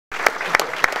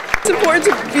It's important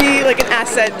to be like an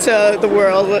asset to the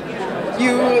world.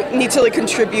 You need to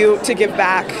contribute, to give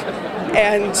back,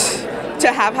 and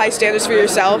to have high standards for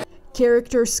yourself.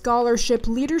 Character, scholarship,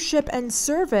 leadership, and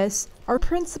service are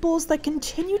principles that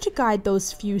continue to guide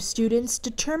those few students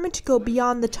determined to go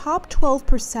beyond the top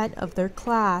 12% of their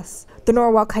class. The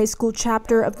Norwalk High School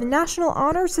chapter of the National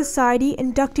Honor Society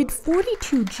inducted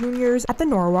 42 juniors at the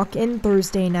Norwalk Inn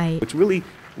Thursday night. It's really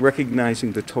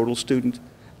recognizing the total student,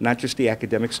 not just the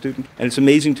academic student. And it's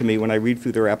amazing to me when I read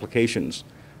through their applications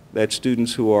that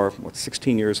students who are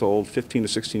 16 years old, 15 to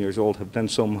 16 years old, have done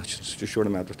so much in such a short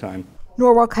amount of time.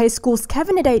 Norwalk High School's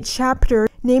Kevin Eidt chapter,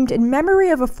 named in memory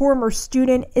of a former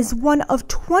student, is one of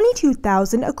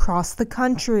 22,000 across the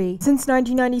country. Since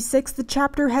 1996, the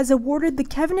chapter has awarded the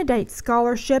Kevin Eidt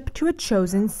Scholarship to a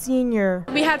chosen senior.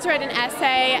 We had to write an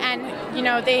essay, and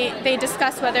they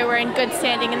discuss whether we're in good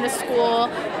standing in the school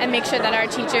and make sure that our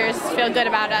teachers feel good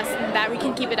about us and that we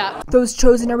can keep it up. Those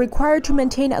chosen are required to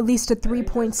maintain at least a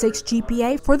 3.6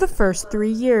 GPA for the first 3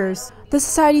 years. The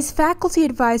Society's faculty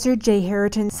advisor, Jay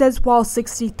Hariton, says while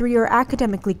 63 are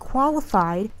academically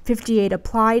qualified, 58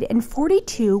 applied and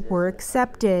 42 were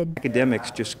accepted.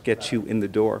 Academics just gets you in the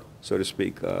door, so to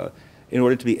speak. In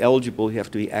order to be eligible, you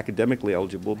have to be academically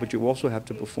eligible, but you also have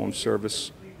to perform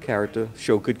service, character,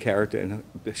 show good character, and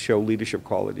show leadership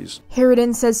qualities.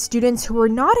 Hariton says students who were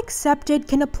not accepted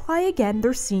can apply again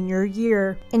their senior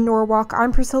year. In Norwalk,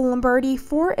 I'm Priscilla Lombardi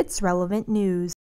for It's Relevant News.